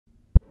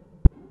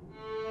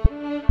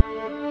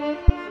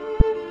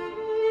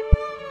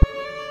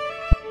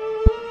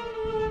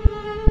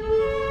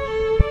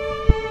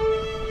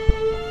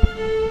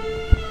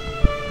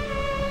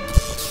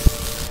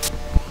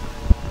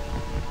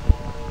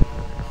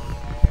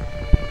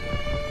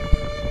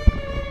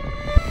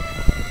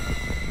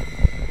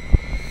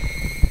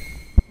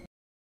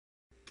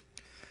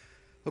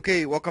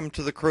Okay, welcome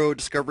to the Crow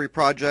Discovery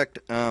Project.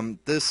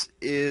 This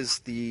is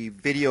the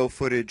video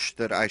footage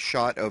that I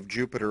shot of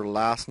Jupiter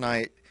last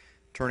night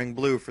turning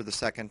blue for the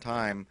second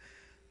time.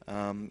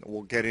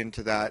 We'll get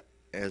into that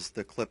as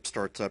the clip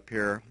starts up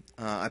here.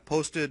 I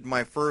posted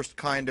my first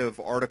kind of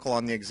article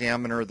on the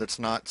Examiner that's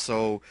not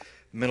so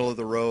middle of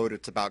the road.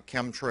 It's about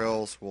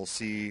chemtrails. We'll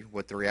see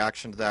what the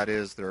reaction to that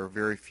is. There are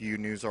very few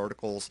news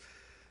articles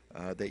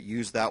that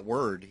use that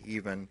word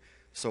even.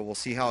 So we'll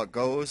see how it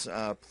goes.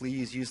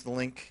 Please use the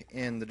link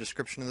in the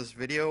description of this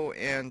video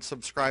and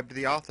subscribe to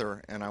the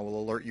author, and I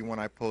will alert you when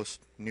I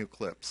post new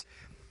clips.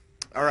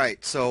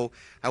 Alright, so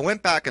I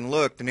went back and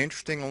looked, and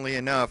interestingly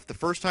enough, the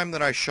first time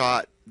that I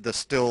shot the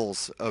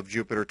stills of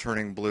Jupiter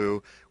turning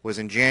blue was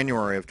in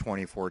January of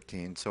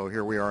 2014. So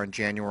here we are in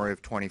January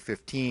of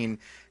 2015,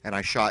 and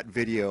I shot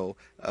video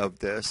of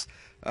this.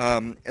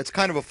 It's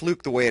kind of a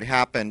fluke the way it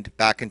happened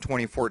back in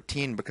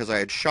 2014 because I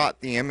had shot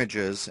the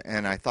images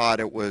and I thought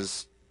it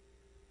was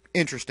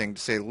interesting to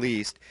say the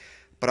least,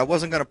 but I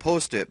wasn't going to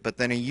post it. But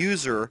then a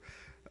user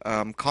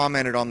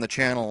commented on the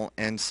channel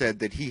and said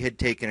that he had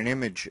taken an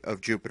image of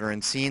Jupiter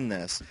and seen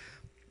this.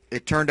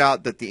 It turned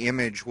out that the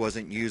image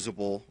wasn't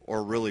usable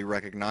or really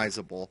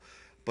recognizable,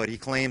 but he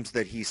claims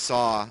that he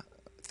saw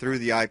through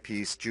the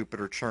eyepiece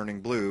Jupiter turning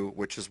blue,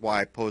 which is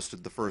why I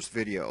posted the first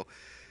video.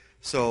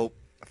 So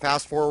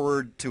fast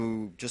forward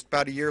to just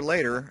about a year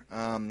later,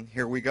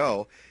 here we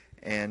go,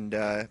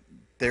 and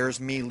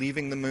there's me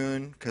leaving the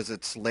moon because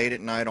it's late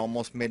at night,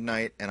 almost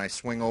midnight, and I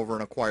swing over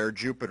and acquire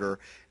Jupiter,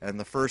 and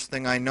the first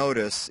thing I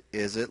notice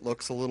is it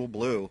looks a little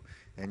blue.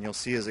 And you'll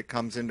see as it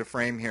comes into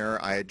frame here,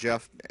 I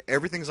adjust.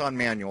 Everything's on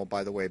manual,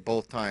 by the way,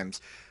 both times.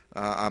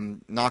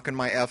 I'm knocking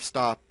my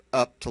f-stop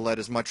up to let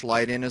as much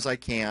light in as I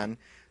can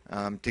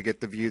to get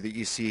the view that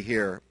you see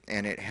here,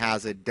 and it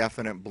has a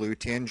definite blue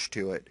tinge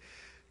to it.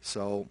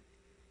 So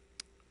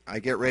I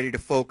get ready to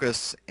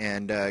focus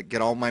and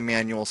get all my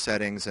manual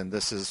settings, and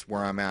this is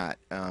where I'm at.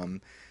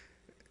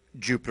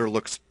 Jupiter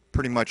looks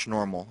pretty much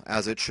normal,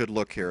 as it should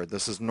look here.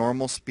 This is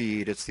normal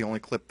speed. It's the only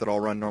clip that I'll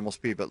run normal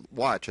speed, but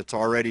watch, it's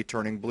already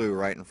turning blue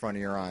right in front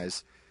of your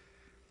eyes.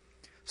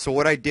 So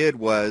what I did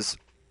was,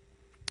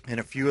 in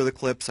a few of the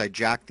clips, I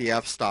jacked the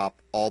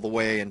f-stop all the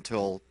way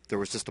until there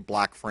was just a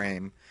black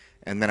frame,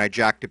 and then I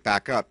jacked it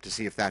back up to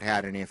see if that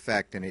had any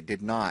effect, and it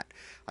did not.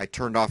 I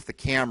turned off the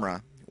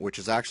camera, which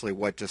is actually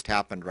what just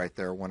happened right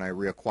there when I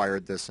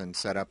reacquired this and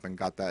set up and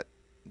got that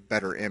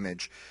better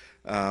image.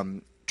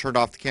 Turned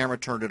off the camera,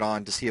 turned it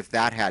on to see if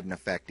that had an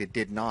effect. It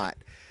did not.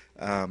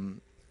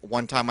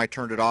 One time I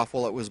turned it off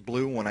while it was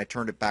blue. When I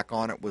turned it back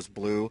on, it was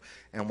blue.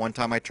 And one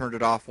time I turned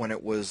it off when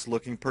it was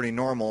looking pretty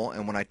normal,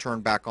 and when I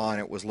turned back on,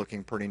 it was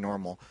looking pretty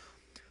normal.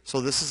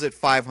 So this is at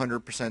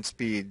 500%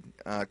 speed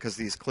because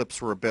these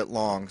clips were a bit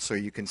long, so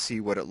you can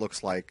see what it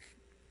looks like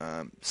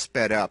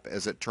sped up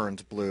as it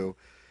turns blue.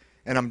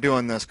 And I'm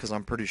doing this because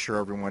I'm pretty sure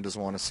everyone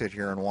doesn't want to sit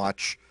here and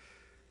watch,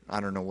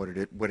 I don't know what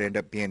it would end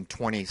up being,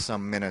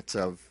 20-some minutes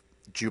of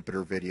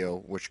Jupiter video,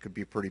 which could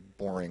be pretty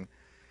boring.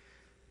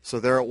 So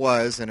there it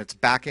was, and it's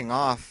backing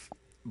off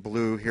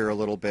blue here a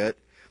little bit.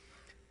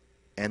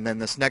 And then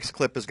this next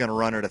clip is going to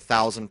run at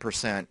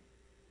 1,000%.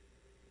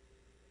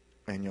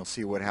 And you'll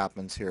see what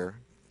happens here.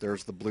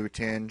 There's the blue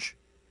tinge.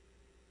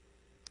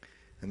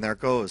 And there it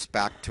goes,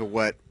 back to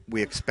what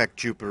we expect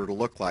Jupiter to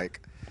look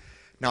like.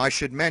 Now I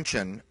should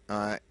mention,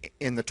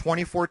 in the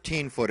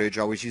 2014 footage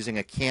I was using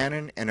a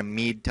Canon and a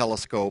Meade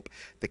telescope.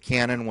 The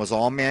Canon was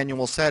all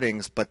manual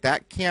settings, but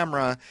that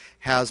camera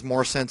has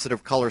more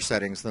sensitive color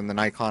settings than the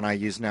Nikon I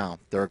use now.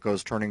 There it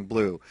goes turning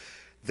blue.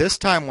 This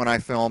time when I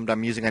filmed,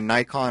 I'm using a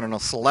Nikon and a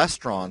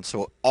Celestron,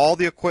 so all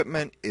the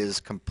equipment is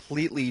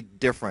completely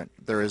different.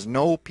 There is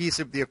no piece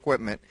of the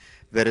equipment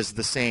that is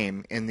the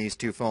same in these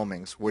two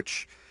filmings,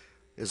 which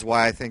is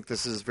why I think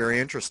this is very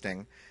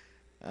interesting.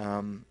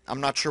 I'm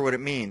not sure what it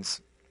means.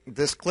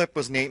 This clip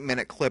was an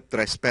 8-minute clip that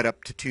I sped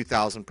up to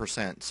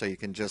 2,000%, so you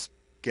can just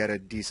get a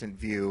decent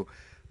view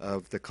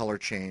of the color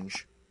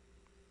change.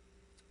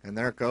 And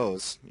there it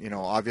goes. You know,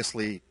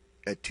 obviously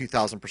at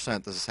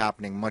 2,000% this is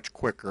happening much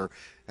quicker,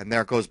 and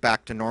there it goes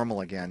back to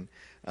normal again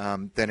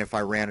than if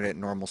I ran it at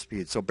normal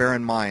speed. So bear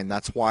in mind,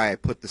 that's why I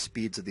put the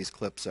speeds of these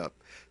clips up,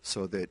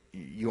 so that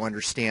you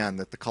understand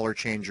that the color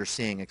change you're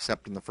seeing,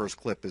 except in the first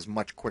clip, is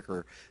much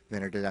quicker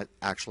than it is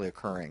actually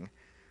occurring.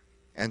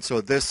 And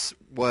so this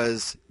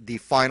was the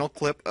final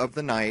clip of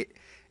the night,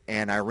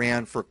 and I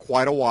ran for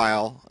quite a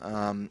while,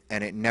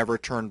 and it never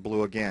turned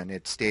blue again.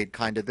 It stayed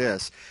kind of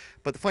this.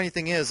 But the funny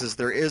thing is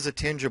there is a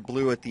tinge of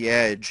blue at the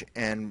edge,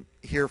 and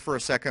here for a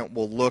second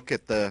we'll look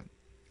at the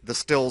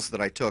stills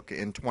that I took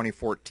in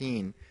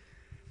 2014.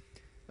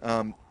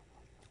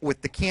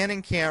 With the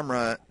Canon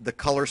camera, the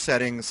color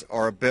settings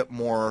are a bit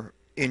more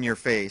in your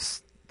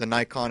face. The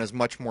Nikon is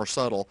much more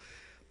subtle.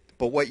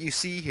 But what you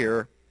see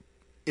here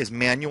is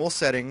manual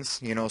settings,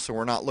 you know, so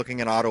we're not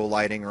looking at auto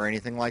lighting or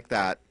anything like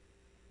that.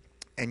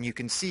 And you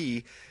can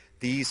see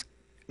these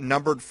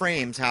numbered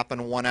frames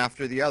happen one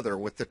after the other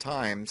with the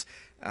times.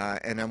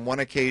 And on one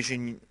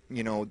occasion,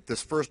 you know,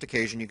 this first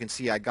occasion, you can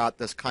see I got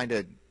this kind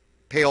of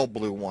pale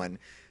blue one.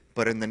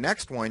 but in the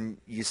next one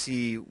you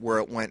see where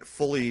it went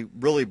fully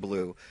really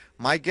blue.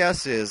 My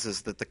guess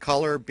is that the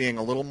color being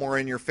a little more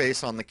in your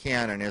face on the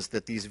Canon is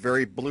that these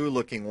very blue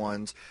looking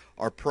ones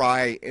are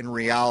probably in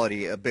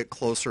reality a bit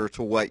closer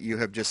to what you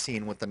have just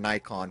seen with the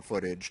Nikon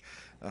footage.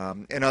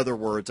 In other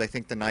words, I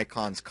think the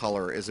Nikon's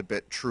color is a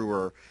bit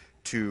truer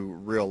to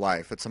real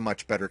life. It's a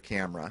much better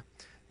camera.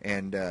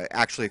 And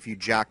actually, if you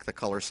jack the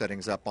color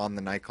settings up on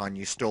the Nikon,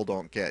 you still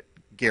don't get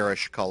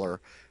garish color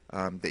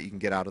that you can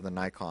get out of the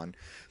Nikon.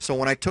 So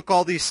when I took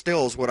all these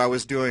stills, what I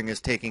was doing is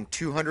taking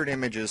 200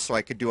 images so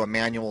I could do a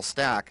manual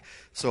stack.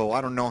 So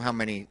I don't know how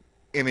many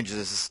images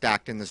is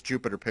stacked in this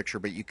Jupiter picture,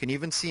 but you can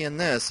even see in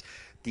this,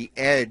 the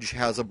edge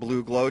has a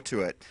blue glow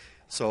to it.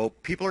 So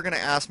people are going to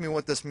ask me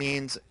what this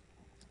means.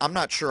 I'm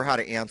not sure how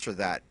to answer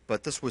that,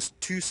 but this was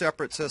two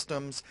separate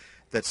systems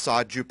that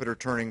saw Jupiter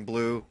turning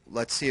blue.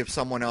 Let's see if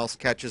someone else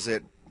catches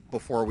it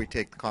before we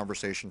take the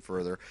conversation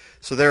further.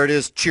 So there it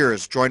is.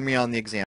 Cheers. Join me on the exam.